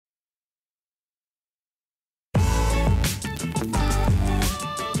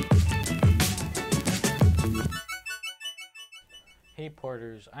Hey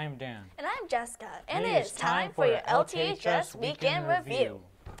Porters, I'm Dan. And I'm Jessica, and it is time for your LTHS Weekend Review.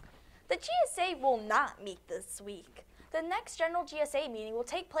 The GSA will not meet this week. The next general GSA meeting will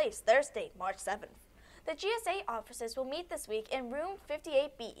take place Thursday, March 7th. The GSA officers will meet this week in room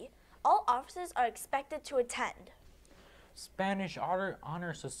 58B. All officers are expected to attend. Spanish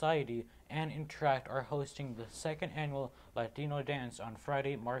Honor Society and Interact are hosting the second annual Latino Dance on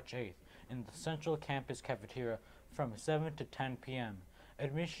Friday, March 8th in the Central Campus Cafeteria from 7 to 10 p.m.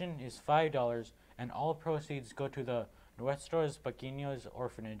 Admission is $5 and all proceeds go to the Nuestros Pequeños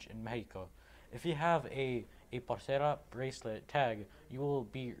Orphanage in Mexico. If you have a Parcera bracelet tag, you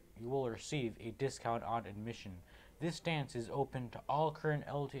will receive a discount on admission. This dance is open to all current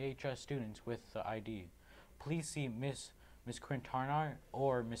LTHS students with the ID. Please see Miss Quintanar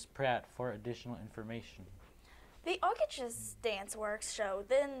or Miss Pratt for additional information. The Orchestras Dance Works show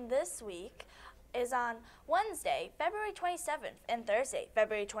then this week is on Wednesday, February 27th and Thursday,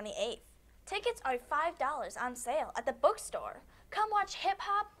 February 28th. Tickets are $5 on sale at the bookstore. Come watch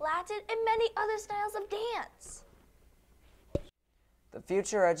hip-hop, Latin, and many other styles of dance. The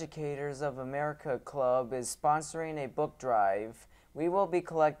Future Educators of America Club is sponsoring a book drive. We will be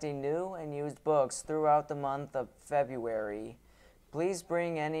collecting new and used books throughout the month of February. Please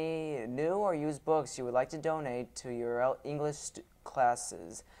bring any new or used books you would like to donate to your English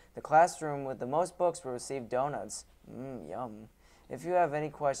classes. The classroom with the most books will receive donuts. Yum. If you have any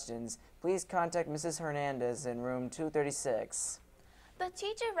questions, please contact Mrs. Hernandez in room 236. The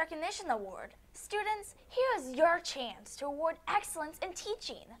Teacher Recognition Award. Students, here is your chance to award excellence in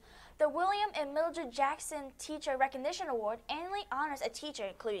teaching. The William and Mildred Jackson Teacher Recognition Award annually honors a teacher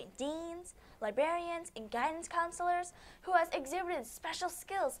including deans, librarians, and guidance counselors who has exhibited special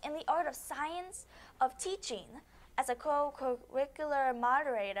skills in the art of science of teaching as a co-curricular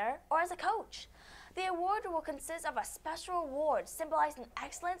moderator or as a coach. The award will consist of a special award symbolizing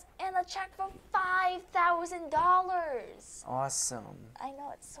excellence and a check for $5,000. Awesome. I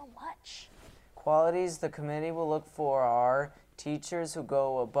know, it's so much. Qualities the committee will look for are teachers who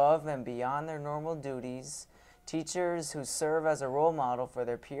go above and beyond their normal duties, teachers who serve as a role model for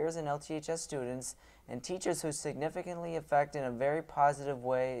their peers and LTHS students, and teachers who significantly affect in a very positive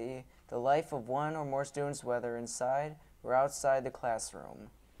way the life of one or more students, whether inside or outside the classroom.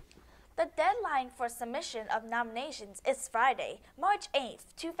 The deadline for submission of nominations is Friday, March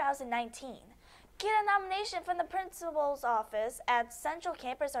 8th, 2019. Get a nomination from the principal's office at Central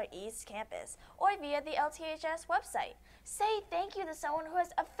Campus or East Campus, or via the LTHS website. Say thank you to someone who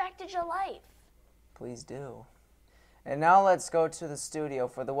has affected your life. Please do. And now let's go to the studio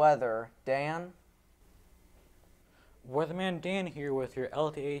for the weather. Dan? Weatherman Dan here with your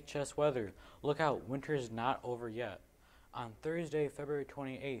LTHS weather. Look out, winter is not over yet. On Thursday, February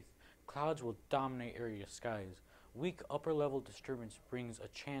 28th, clouds will dominate area skies. Weak upper-level disturbance brings a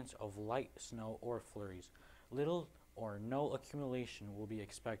chance of light snow or flurries. Little or no accumulation will be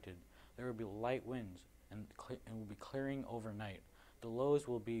expected. There will be light winds and will be clearing overnight. The lows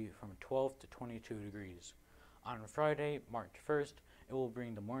will be from 12 to 22 degrees. On Friday, March 1st, it will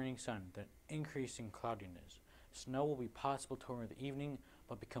bring the morning sun, then increasing cloudiness. Snow will be possible toward the evening,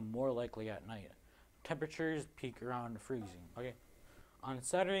 but become more likely at night. Temperatures peak around freezing. Okay. On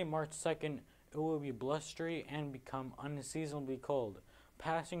Saturday, March 2nd, it will be blustery and become unseasonably cold.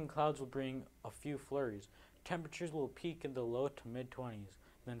 Passing clouds will bring a few flurries. Temperatures will peak in the low to mid-20s,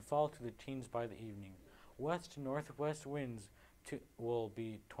 then fall to the teens by the evening. West to northwest winds will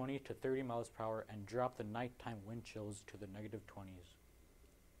be 20 to 30 miles per hour and drop the nighttime wind chills to the -20s.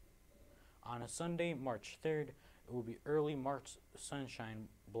 On a Sunday, March 3rd, it will be early March sunshine,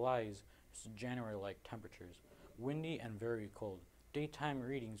 blies, January-like temperatures, windy and very cold. Daytime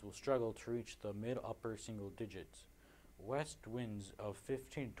readings will struggle to reach the mid-upper single digits. West winds of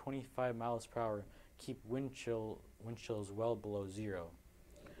 15 to 25 miles per hour keep wind chills well below zero.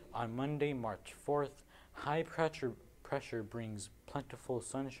 On Monday, March 4th, high pressure brings plentiful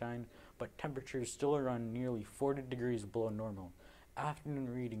sunshine, but temperatures still run nearly 40 degrees below normal.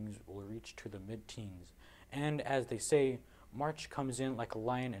 Afternoon readings will reach to the mid-teens. And as they say, March comes in like a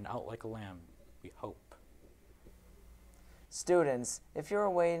lion and out like a lamb. We hope. Students, if you're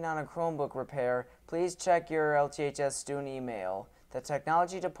waiting on a Chromebook repair, please check your LTHS student email. The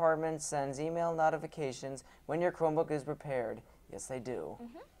technology department sends email notifications when your Chromebook is repaired. Yes, they do.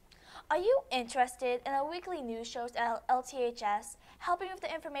 Are you interested in a weekly news shows at LTHS, helping with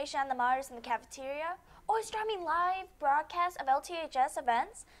the information on the monitors in the cafeteria, or streaming live broadcasts of LTHS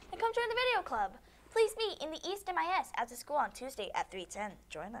events? Then come join the video club. Please meet in the East MIS after school on Tuesday at 3:10.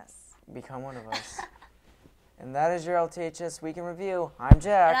 Join us. Become one of us. And that is your LTHS Week in Review. I'm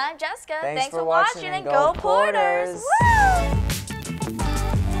Jack. And I'm Jessica. Thanks for watching and go Porters! Woo!